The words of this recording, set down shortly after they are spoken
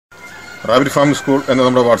Rabbit farm school എന്ന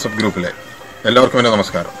നമ്മുടെ WhatsApp ഗ്രൂപ്പിലെ എല്ലാവർക്കും എൻ്റെ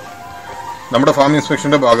നമസ്കാരം. നമ്മുടെ ഫാം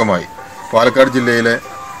ഇൻസ്പെക്ഷൻ്റെ ഭാഗമായി പാലക്കാട് ജില്ലയിലെ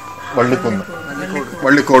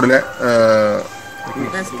വള്ളിക്കോടിലെ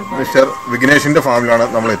മിസ്റ്റർ വിഘ്നേഷിൻ്റെ ഫാമിലാണ്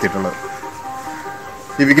നമ്മൾ എത്തിയിട്ടുള്ളത്.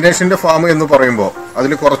 ഈ വിഘ്നേഷിൻ്റെ ഫാം എന്ന് പറയുമ്പോൾ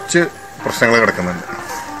അതിൽ കുറച്ച് പ്രശ്നങ്ങൾ കിടക്കുന്നുണ്ട്.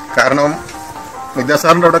 കാരണം മിഗ്ദാദ്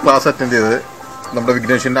സാറിൻ്റെ അവിടെ ക്ലാസ് അറ്റൻഡ് ചെയ്തത് നമ്മുടെ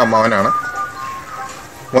വിഘ്നേഷിൻ്റെ അമ്മാവനാണ്.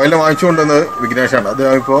 മൊയിലിനെ വാങ്ങിച്ചു കൊണ്ടുവന്നത് വിഘ്നേഷാണ്.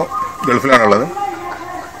 അദ്ദേഹം ഇപ്പോൾ ഗൾഫിലാണുള്ളത്.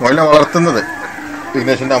 മൊയിലിനെ വളർത്തുന്നത്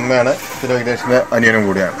വിഘ്നേഷിൻ്റെ അമ്മയാണ്, പിന്നെ വിഘ്നേഷിൻ്റെ അനിയനും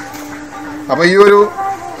കൂടിയാണ്. അപ്പോൾ ഈ ഒരു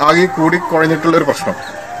ആകെ കൂടി കുഴഞ്ഞിട്ടുള്ളൊരു പ്രശ്നം,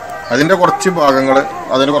 അതിൻ്റെ കുറച്ച് ഭാഗങ്ങൾ,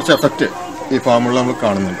 അതിന് കുറച്ച് എഫക്റ്റ് ഈ ഫാമിൽ നമ്മൾ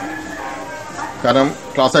കാണുന്നുണ്ട്. കാരണം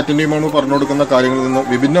ക്ലാസ് അറ്റൻഡ് ചെയ്യുമ്പോൾ പറഞ്ഞു കൊടുക്കുന്ന കാര്യങ്ങളിൽ നിന്ന്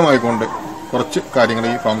വിഭിന്നമായിക്കൊണ്ട് കുറച്ച് കാര്യങ്ങൾ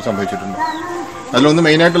ഈ ഫാം സംഭവിച്ചിട്ടുണ്ട്. അതിലൊന്ന്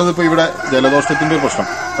മെയിനായിട്ടുള്ളത് ഇപ്പോൾ ഇവിടെ ജലദോഷത്തിൻ്റെ ഒരു പ്രശ്നം,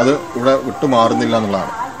 അത് ഇവിടെ വിട്ടു മാറുന്നില്ല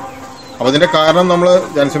എന്നുള്ളതാണ്. അപ്പോൾ അതിൻ്റെ കാരണം നമ്മൾ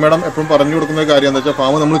ജാൻസി മാഡം എപ്പോഴും പറഞ്ഞു കൊടുക്കുന്ന കാര്യം എന്താ വെച്ചാൽ,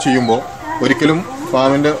 ഫാം നമ്മൾ ചെയ്യുമ്പോൾ ഒരിക്കലും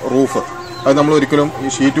ഫാമിൻ്റെ റൂഫ് അത് നമ്മൾ ഒരിക്കലും ഈ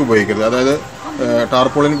ഷീറ്റ് ഉപയോഗിക്കരുത്. അതായത്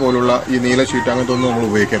ടാർപോളിൻ പോലുള്ള ഈ നീല ഷീറ്റ് അങ്ങനത്തെ ഒന്നും നമ്മൾ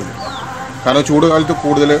ഉപയോഗിക്കരുത്. കാരണം ചൂട് കാലത്ത്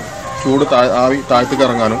കൂടുതൽ ചൂട് ആവി താഴത്തേക്ക്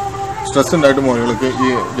ഇറങ്ങാനും സ്ട്രെസ് ഉണ്ടായിട്ട് മോനുകൾക്ക് ഈ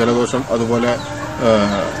ജലദോഷം, അതുപോലെ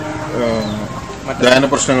ദഹന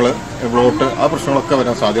പ്രശ്നങ്ങൾ, ബ്ലോട്ട്, ആ പ്രശ്നങ്ങളൊക്കെ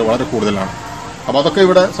വരാൻ സാധ്യത വളരെ കൂടുതലാണ്. അപ്പോൾ അതൊക്കെ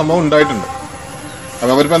ഇവിടെ സംഭവം ഉണ്ടായിട്ടുണ്ട്.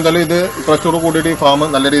 അപ്പോൾ അവരിപ്പോൾ എന്തായാലും ഇത് ഇപ്രാവശ്യത്തോട് കൂടിയിട്ട് ഈ ഫാം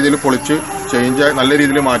നല്ല രീതിയിൽ പൊളിച്ച് നല്ല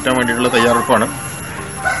രീതിയിൽ മാറ്റാൻ വേണ്ടിയിട്ടുള്ള തയ്യാറെടുപ്പാണ്.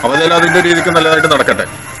 അപ്പോൾ അതെല്ലാം അതിൻ്റെ രീതിക്ക് നല്ലതായിട്ട് നടക്കട്ടെ.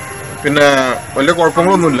 പിന്നെ വലിയ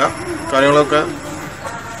കുഴപ്പങ്ങളൊന്നുമില്ല, കാര്യങ്ങളൊക്കെ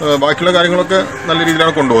ബാക്കിയുള്ള കാര്യങ്ങളൊക്കെ നല്ല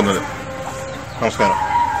രീതിയിലാണ് കൊണ്ടുപോകുന്നത്. നമസ്കാരം.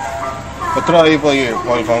 എത്ര ആയി ഇപ്പോൾ ഈ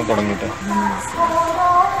മൊയിൽ ഫാം തുടങ്ങിയിട്ട്?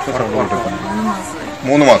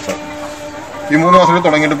 3 മാസം. ഈ 3 മാസത്തിൽ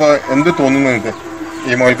തുടങ്ങിയിട്ട് ഇപ്പോൾ എന്ത് തോന്നുന്നു നിങ്ങൾക്ക്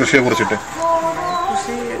ഈ മൊയിൽ കൃഷിയെ കുറിച്ചിട്ട്?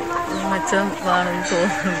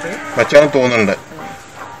 മെച്ചം തോന്നുന്നുണ്ട്.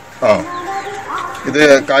 ആ, ഇത്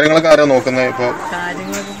കാര്യങ്ങളൊക്കെ ആരാ നോക്കുന്നത്? ഇപ്പോൾ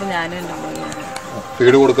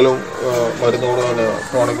ഫീഡ് കൊടുക്കലും മരുന്ന്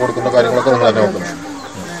ടോണിക് കൊടുക്കുന്ന കാര്യങ്ങളൊക്കെ നിങ്ങൾ തന്നെ നോക്കുന്നത്.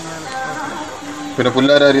 പിന്നെ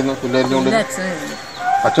പുല്ലാരായിരുന്നു? പുല്ലരിഞ്ഞുകൊണ്ട്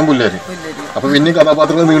അച്ഛൻ പുല്ലരി. അപ്പൊ പിന്നെ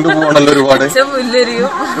കഥാപാത്രങ്ങൾ നീണ്ടു പോവാണല്ലോ ഒരുപാട്.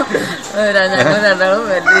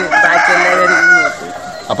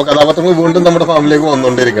 അപ്പൊ കഥാപാത്രങ്ങൾ വീണ്ടും നമ്മുടെ ഫാമിലേക്ക്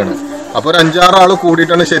വന്നുകൊണ്ടിരിക്കുകയാണ്. അപ്പൊ ഒരു 5-6 ആൾ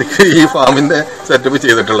കൂടിയിട്ടാണ് ശരിക്കും ഈ ഫാമിന്റെ സെറ്റപ്പ്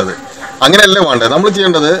ചെയ്തിട്ടുള്ളത്. അങ്ങനെയല്ല വേണ്ടത്. നമ്മൾ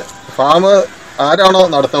ചെയ്യേണ്ടത്, ഫാം ആരാണോ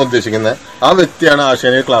നടത്താൻ ഉദ്ദേശിക്കുന്നത് ആ വ്യക്തിയാണ്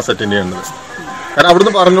ആശയനയിൽ ക്ലാസ് അറ്റൻഡ് ചെയ്യേണ്ടത്. കാരണം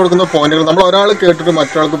അവിടുന്ന് പറഞ്ഞു കൊടുക്കുന്ന പോയിന്റുകൾ നമ്മൾ ഒരാൾ കേട്ടിട്ട്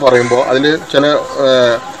മറ്റൊരാൾക്ക് പറയുമ്പോൾ അതിൽ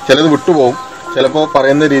ചിലത് വിട്ടുപോകും, ചിലപ്പോൾ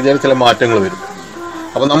പറയുന്ന രീതിയിൽ ചില മാറ്റങ്ങൾ വരും.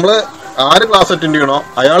 അപ്പോൾ നമ്മൾ ആര് ക്ലാസ് അറ്റൻഡ് ചെയ്യണോ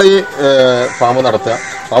അയാൾ ഈ ഫാം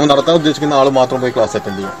നടത്താൻ ഉദ്ദേശിക്കുന്ന ആൾ മാത്രം പോയി ക്ലാസ്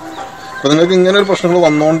അറ്റൻഡ് ചെയ്യും. അപ്പോൾ നിങ്ങൾക്ക് ഇങ്ങനെ ഒരു പ്രശ്നങ്ങൾ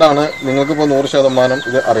വന്നുകൊണ്ടാണ് നിങ്ങൾക്കിപ്പോൾ 100%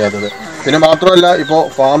 ഇത് അറിയാത്തത്. പിന്നെ മാത്രമല്ല, ഇപ്പോൾ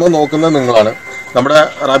ഫാം നോക്കുന്നത് നിങ്ങളാണ്. നമ്മുടെ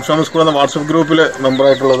റാബിറ്റ് ഫാം സ്കൂൾ എന്ന വാട്സപ്പ് ഗ്രൂപ്പിൽ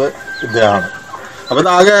മെമ്പറായിട്ടുള്ളത് ഇദ്ദേഹമാണ്. അപ്പോൾ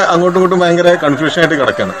ഇതാകെ അങ്ങോട്ടും ഇങ്ങോട്ടും ഭയങ്കര കൺഫ്യൂഷനായിട്ട്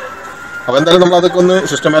കിടക്കുകയാണ്. അപ്പോൾ എന്തായാലും നമ്മൾ അതൊക്കെ ഒന്ന്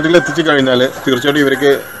സിസ്റ്റമാറ്റിക്കലി എത്തിച്ച് കഴിഞ്ഞാൽ തീർച്ചയായിട്ടും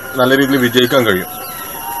ഇവർക്ക് നല്ല രീതിയിൽ വിജയിക്കാൻ കഴിയും.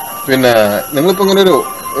 പിന്നെ നിങ്ങളിപ്പോൾ ഇങ്ങനെ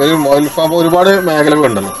ഒരു മൊയിൽ ഫാം ഒരുപാട്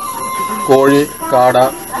മേഖലകളുണ്ടല്ലോ, കോഴി, കാട,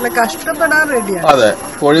 അതെ,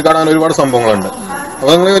 കോഴി, കാടാൻ ഒരുപാട് സംഭവങ്ങളുണ്ട്.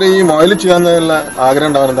 അപ്പോൾ നിങ്ങൾ ഈ മൊയിൽ ചെയ്യാനുള്ള ആഗ്രഹം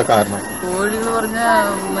ഉണ്ടാവാൻ എന്താ കാരണം? കോഴി എന്ന് പറഞ്ഞാൽ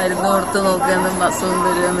മരുന്ന് കൊടുത്ത് നോക്കിയാൽ അസുഖം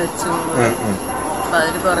വരിക വെച്ചു,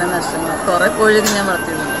 അതിൽ കുറെ നഷ്ടങ്ങൾ. കുറെ കോഴിയൊക്കെ ഞാൻ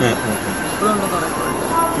വളർത്തിയിട്ടുണ്ട്, ഇപ്പോഴുണ്ട് കുറെ കോഴി.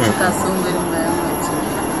 അസുഖം വരും വേഗം വെച്ചു.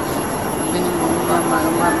 പിന്നെ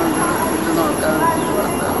മകൻ പറഞ്ഞത് ഇത് നോക്കാം,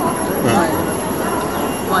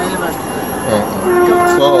 മയിൽ വളർത്തി.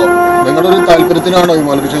 നിങ്ങളുടെ ഒരു താല്പര്യത്തിനാണോ ഈ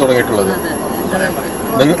മൊയിൽ കൃഷി തുടങ്ങിയിട്ടുള്ളത്?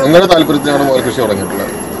 നിങ്ങളുടെ താല്പര്യത്തിനാണ് മൊയിൽ കൃഷി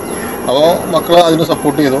തുടങ്ങിയിട്ടുള്ളത്. അപ്പോൾ മക്കളെ അതിന്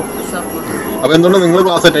സപ്പോർട്ട് ചെയ്തു. അപ്പോൾ എന്തുകൊണ്ട് നിങ്ങൾ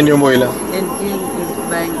ക്ലാസ് അറ്റൻഡ് ചെയ്യാൻ പോയില്ല?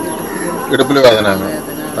 ഇടുപ്പിൽ വേദനയാണ്.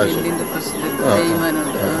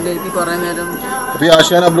 അപ്പോൾ ഈ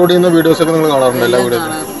ആശിയാന അപ്ലോഡ് ചെയ്യുന്ന വീഡിയോസൊക്കെ നിങ്ങൾ കാണാറുണ്ട്? എല്ലാ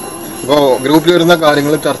വീഡിയോസും ഇപ്പോൾ ഗ്രൂപ്പിൽ വരുന്ന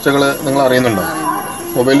കാര്യങ്ങൾ, ചർച്ചകൾ നിങ്ങൾ അറിയുന്നുണ്ടോ?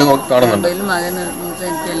 മൊബൈലിൽ കാണുന്നുണ്ട്?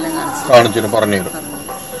 കാണിച്ചു പറഞ്ഞു തരും.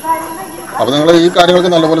 അപ്പോൾ നിങ്ങൾ ഈ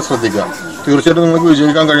കാര്യങ്ങളൊക്കെ നല്ലപോലെ ശ്രദ്ധിക്കുക. തീർച്ചയായിട്ടും നിങ്ങൾക്ക്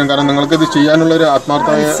വിജയിക്കാൻ കഴിയും. കാരണം നിങ്ങൾക്ക് ഇത് ചെയ്യാനുള്ള ഒരു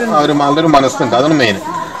ആത്മാർത്ഥമായ നല്ലൊരു മനസ്സുണ്ട്. അതാണ് മെയിൻ.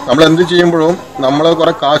 നമ്മൾ എന്ത് ചെയ്യുമ്പോഴും നമ്മൾ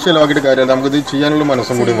കുറെ കാശ് ചിലവാക്കിയിട്ട് കാര്യമല്ല, നമുക്കിത് ചെയ്യാനുള്ള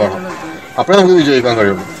മനസ്സും കൂടി വേണം. അപ്പോഴേ നമുക്ക് വിജയിക്കാൻ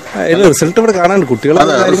കഴിയുള്ളൂ. റിസൾട്ട് ഇവിടെ കാണാനുണ്ട് കുട്ടികൾ.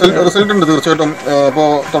 അതെ, റിസൾട്ട് ഉണ്ട് തീർച്ചയായിട്ടും. ഇപ്പോൾ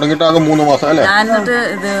തുടങ്ങിയിട്ട് ആകെ 3 മാസം അല്ലേ?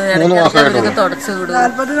 3 മാസമായിട്ടുള്ളൂ.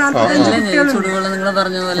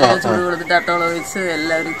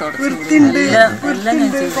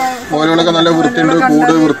 മോനുകളൊക്കെ നല്ല വൃത്തിയുണ്ട്,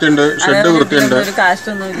 കൂട് വൃത്തിയുണ്ട്, ഷെഡ് വൃത്തിയുണ്ട്.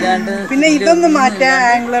 പിന്നെ ഇതൊന്നും മാറ്റാൻ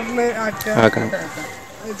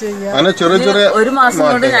അങ്ങനെ ചെറിയ ചെറിയ ഒരു മാസം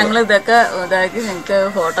കൊണ്ട് ഞങ്ങൾ ഇതൊക്കെ ഇതാക്കി നിങ്ങൾക്ക്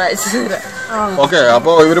ഫോട്ടോ അയച്ചു തരാം. ഓക്കെ.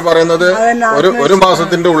 അപ്പോൾ ഇവര് പറയുന്നത് ഒരു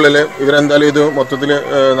മാസത്തിന്റെ ഉള്ളില് ഇവരെന്തായാലും ഇത് മൊത്തത്തിൽ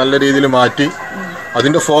നല്ല രീതിയിൽ മാറ്റി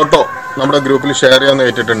അതിന്റെ ഫോട്ടോ നമ്മുടെ ഗ്രൂപ്പിൽ ഷെയർ ചെയ്യാൻ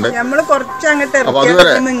ഏറ്റിട്ടുണ്ട്. അപ്പൊ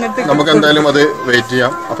അതുവരെ നമുക്ക് എന്തായാലും അത് വെയിറ്റ്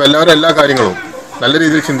ചെയ്യാം. അപ്പൊ എല്ലാവരും എല്ലാ കാര്യങ്ങളും നല്ല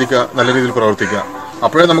രീതിയിൽ ചിന്തിക്കുക, നല്ല രീതിയിൽ പ്രവർത്തിക്കുക.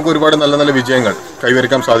 അപ്പോഴേ നമുക്ക് ഒരുപാട് നല്ല നല്ല വിജയങ്ങൾ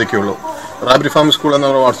കൈവരിക്കാൻ സാധിക്കുകയുള്ളൂ. റാബിറ്റ് ഫാം സ്കൂൾ എന്ന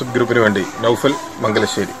വാട്സപ്പ് ഗ്രൂപ്പിന് വേണ്ടി നൗഫൽ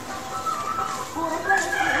മംഗലശ്ശേരി.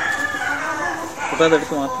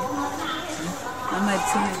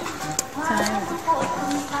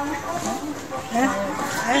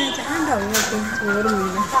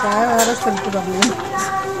 ചായ വേറെ സ്ഥലത്ത് പറഞ്ഞു,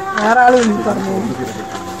 വേറെ ആൾ വിളിച്ച് പറഞ്ഞു.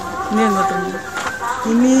 ഇനി എങ്ങോട്ടുണ്ട്?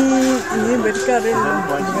 ഇനി ഇവർക്കറിയില്ല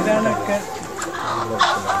ഇവരാണൊക്കെ.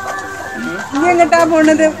 ഇനി എങ്ങോട്ടാ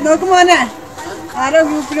പോണത്? നോക്ക് മോനെ, ആരോ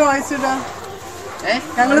ഗ്രൂപ്പിൽ വോയിസ് ഇടാ.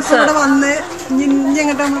 ഞങ്ങളിപ്പോ ഇവിടെ വന്ന് ഇനി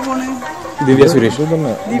എങ്ങോട്ടാ നമ്മള് പോണേ? ദിവ്യ സുരേഷ്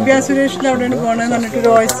തന്നെ. ദിവ്യ സുരേഷിന്റെ അവിടെയാണ് പോണെന്ന് പറഞ്ഞിട്ടൊരു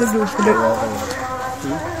വോയിസ്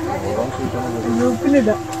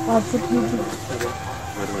ഗ്രൂപ്പിലിടാം, വാട്സപ്പ് ഗ്രൂപ്പിൽ.